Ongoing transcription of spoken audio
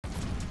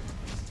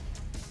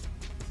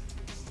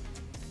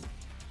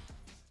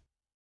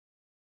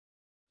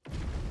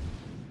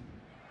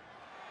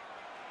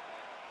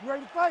You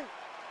ready to fight?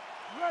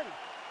 You ready?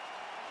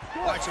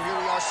 All right, so here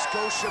we are,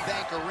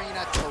 Scotiabank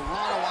Arena,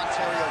 Toronto,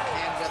 Ontario,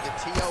 Canada, the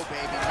TO,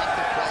 baby.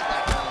 Nothing quite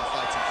like calling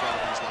fights in front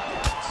of these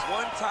lions.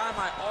 One time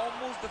I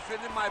almost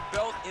defended my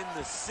belt in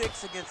the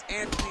 6 against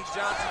Anthony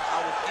Johnson.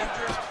 I was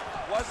injured,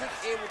 wasn't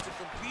able to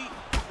compete,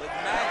 but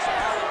Max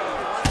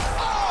Holloway won.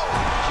 Oh,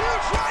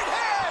 huge right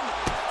hand!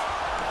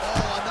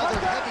 Oh,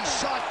 another heavy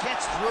shot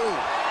gets through.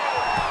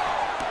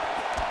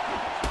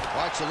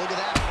 All right, so look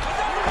at that.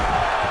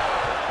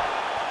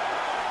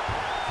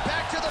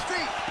 Back to the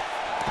feet.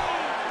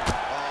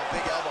 Oh,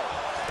 big elbow.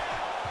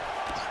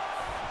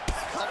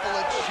 Couple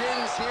of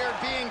chins here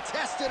being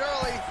tested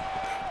early.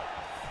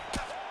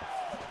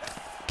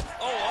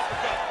 Oh,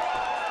 uppercut.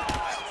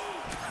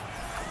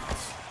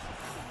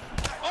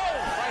 Oh,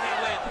 right hand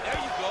landed. There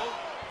you go.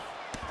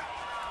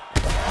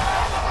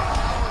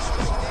 Power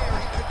straight there.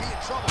 He could be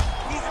in trouble.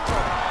 He's in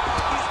trouble.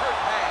 He's hurt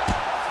bad.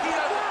 He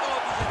doesn't know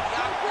if he's in the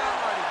octagon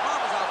or his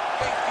mama's out for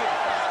Thanksgiving.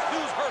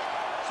 Dude's hurt.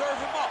 Serve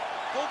him up.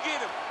 Go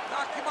get him.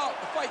 Knock him out.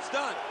 The fight's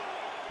done.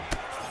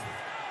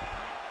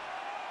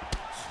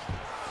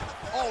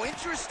 Oh,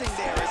 interesting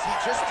there as he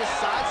just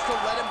decides to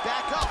let him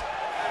back up.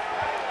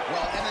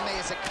 Well, MMA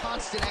is a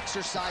constant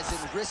exercise in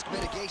risk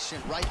mitigation,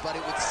 right? But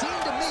it would seem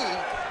to me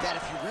that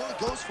if he really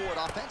goes for it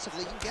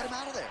offensively, you can get him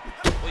out of there.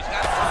 Well, he's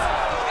got to hurt.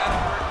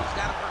 He's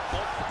got to hurt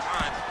multiple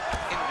times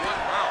in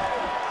one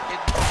round.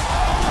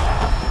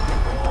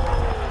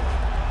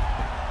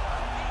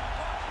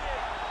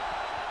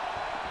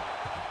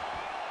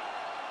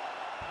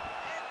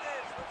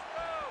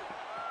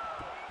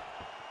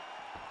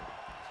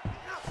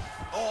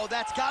 Oh,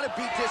 that's got to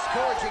be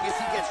discouraging as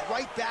he gets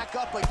right back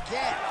up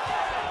again.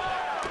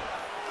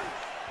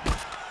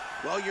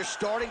 Well, you're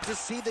starting to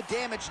see the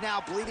damage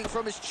now, bleeding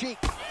from his cheek.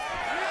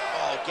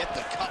 Oh, get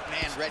the cut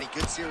man ready.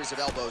 Good series of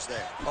elbows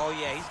there. Oh,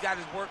 yeah, he's got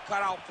his work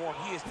cut out for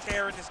him. He is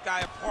tearing this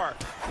guy apart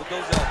with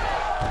those elbows.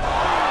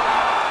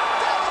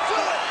 That'll do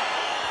it!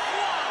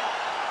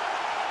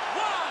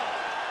 Wow!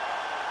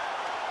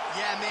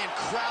 Yeah, man,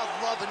 crowd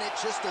loving it.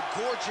 Just a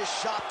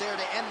gorgeous shot there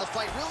to end the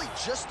fight. Really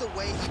just the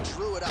way he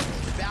drew it up.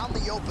 He found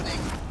the opening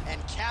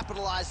and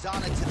capitalized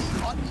on it to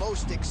the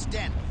utmost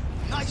extent.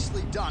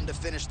 Nicely done to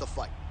finish the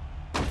fight.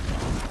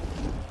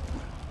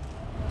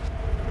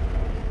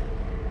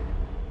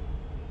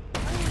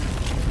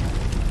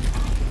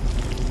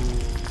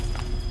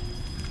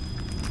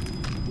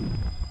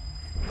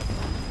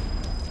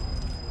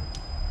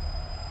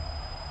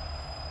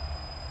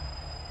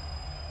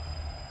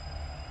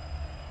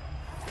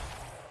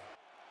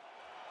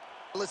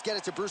 Let's get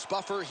it to Bruce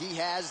Buffer. He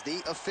has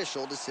the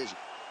official decision.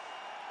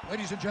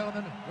 Ladies and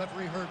gentlemen,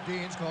 referee Herb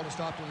Dean's called a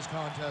stop to this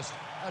contest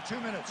at 2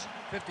 minutes,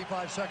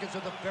 55 seconds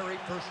of the very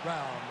first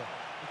round.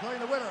 Declaring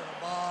the winner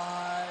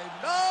by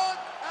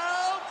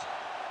knockout,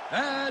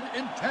 Bad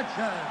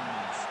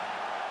Intentions.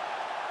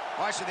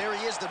 All right, so there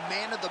he is, the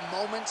man of the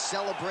moment,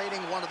 celebrating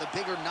one of the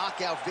bigger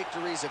knockout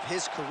victories of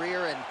his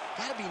career. And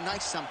gotta be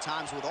nice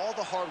sometimes with all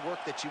the hard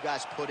work that you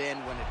guys put in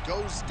when it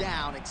goes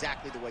down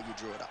exactly the way you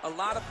drew it up. A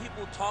lot of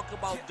people talk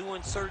about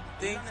doing certain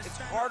things. It's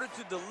harder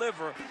to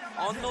deliver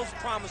on those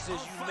promises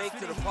you make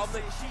to the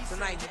public.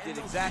 Tonight, he did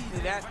exactly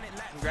that.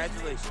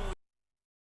 Congratulations.